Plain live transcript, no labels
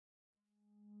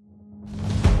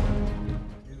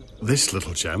this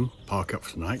little gem, park up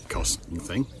for the night, costs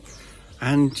nothing,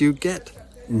 and you get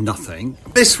nothing.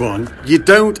 This one, you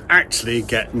don't actually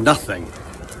get nothing.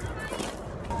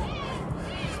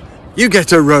 You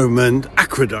get a Roman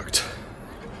aqueduct.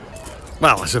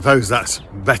 Well, I suppose that's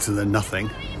better than nothing.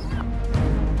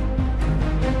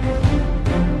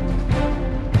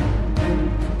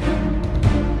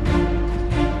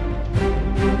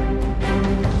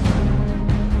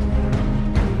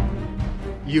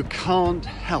 You can't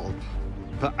help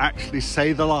but actually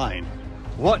say the line,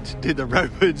 what did the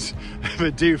Romans ever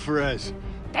do for us?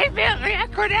 They built the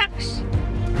aqueducts!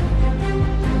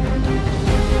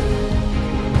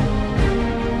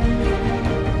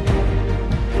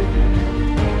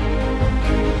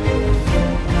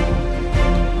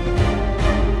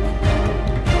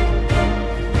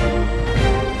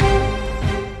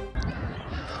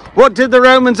 What did the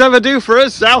Romans ever do for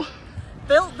us, Sal?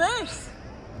 Built this.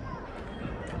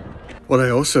 What I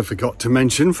also forgot to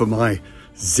mention for my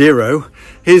 0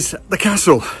 is the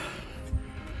castle.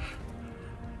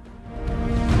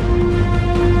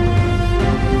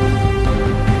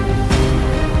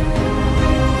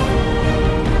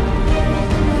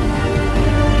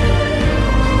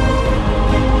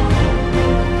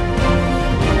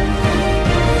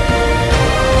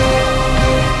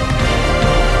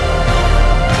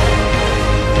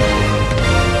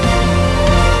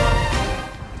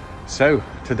 So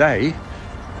today,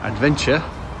 adventure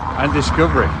and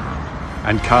discovery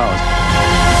and cars.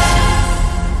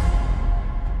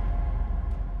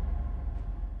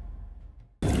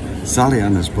 Sally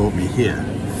Ann has brought me here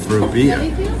for a beer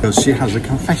because she has a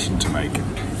confession to make.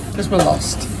 Because we're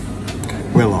lost.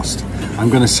 We're lost. I'm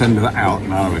going to send her out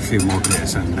and I'll have a few more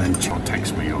beers and then she'll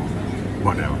text me or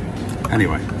whatever.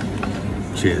 Anyway.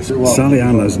 Cheers. Sally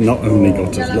Ann has not only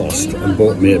got us lost and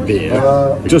bought me a beer,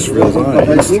 just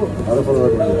realised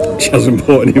she hasn't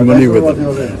bought any money with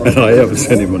them, and I haven't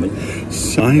sent any money.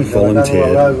 So I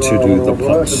volunteered to do the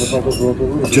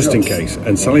pots, just in case,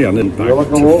 and Sally Ann went back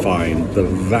to find the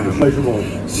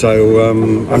van. So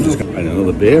I'm just going to have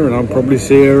another beer and I'll probably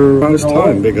see her around this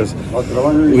time because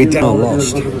we are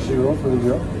lost.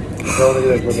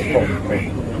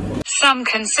 Some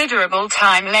considerable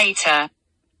time later.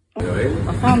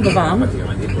 I found the van,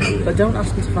 but don't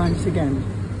ask me to find it again.